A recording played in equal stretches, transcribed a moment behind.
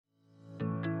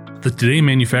The Today in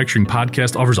Manufacturing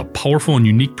podcast offers a powerful and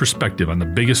unique perspective on the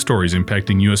biggest stories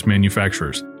impacting U.S.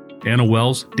 manufacturers. Anna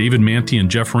Wells, David Manti,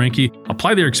 and Jeff Ranke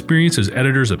apply their experience as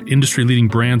editors of industry-leading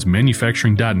brands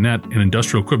Manufacturing.net and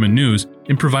Industrial Equipment News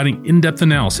in providing in-depth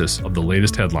analysis of the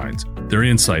latest headlines. Their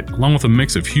insight, along with a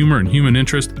mix of humor and human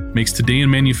interest, makes Today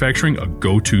in Manufacturing a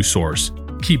go-to source.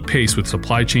 Keep pace with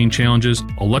supply chain challenges,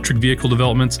 electric vehicle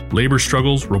developments, labor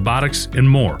struggles, robotics, and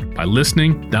more by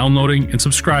listening, downloading, and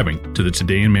subscribing to the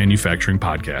Today in Manufacturing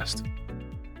podcast.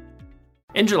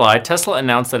 In July, Tesla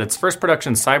announced that its first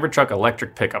production Cybertruck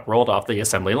electric pickup rolled off the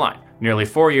assembly line, nearly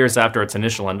 4 years after its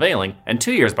initial unveiling and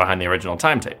 2 years behind the original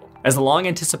timetable. As the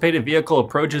long-anticipated vehicle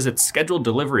approaches its scheduled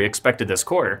delivery expected this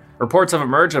quarter, reports have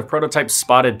emerged of prototypes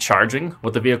spotted charging,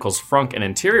 what the vehicle's front and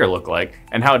interior look like,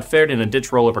 and how it fared in a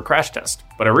ditch rollover crash test.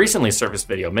 But a recently surfaced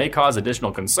video may cause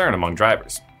additional concern among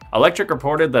drivers. Electric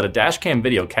reported that a dashcam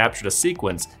video captured a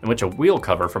sequence in which a wheel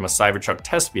cover from a Cybertruck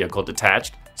test vehicle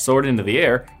detached, soared into the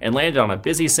air, and landed on a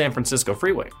busy San Francisco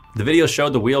freeway. The video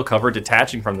showed the wheel cover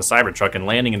detaching from the Cybertruck and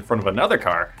landing in front of another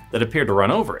car that appeared to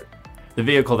run over it. The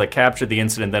vehicle that captured the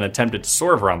incident then attempted to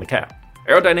swerve around the cab.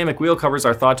 Aerodynamic wheel covers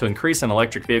are thought to increase an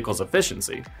electric vehicle's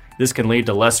efficiency. This can lead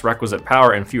to less requisite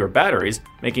power and fewer batteries,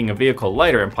 making a vehicle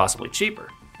lighter and possibly cheaper.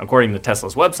 According to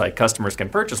Tesla's website, customers can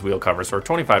purchase wheel covers for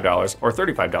 $25 or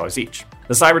 $35 each.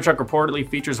 The Cybertruck reportedly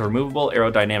features removable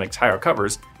aerodynamic tire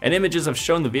covers, and images have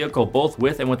shown the vehicle both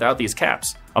with and without these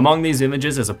caps. Among these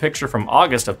images is a picture from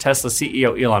August of Tesla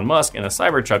CEO Elon Musk in a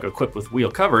Cybertruck equipped with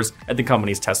wheel covers at the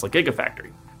company's Tesla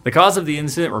Gigafactory. The cause of the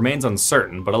incident remains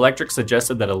uncertain, but Electric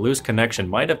suggested that a loose connection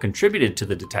might have contributed to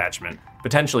the detachment,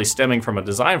 potentially stemming from a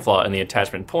design flaw in the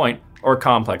attachment point or a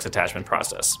complex attachment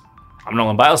process. I'm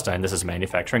Nolan Beilstein, this is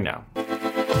Manufacturing Now.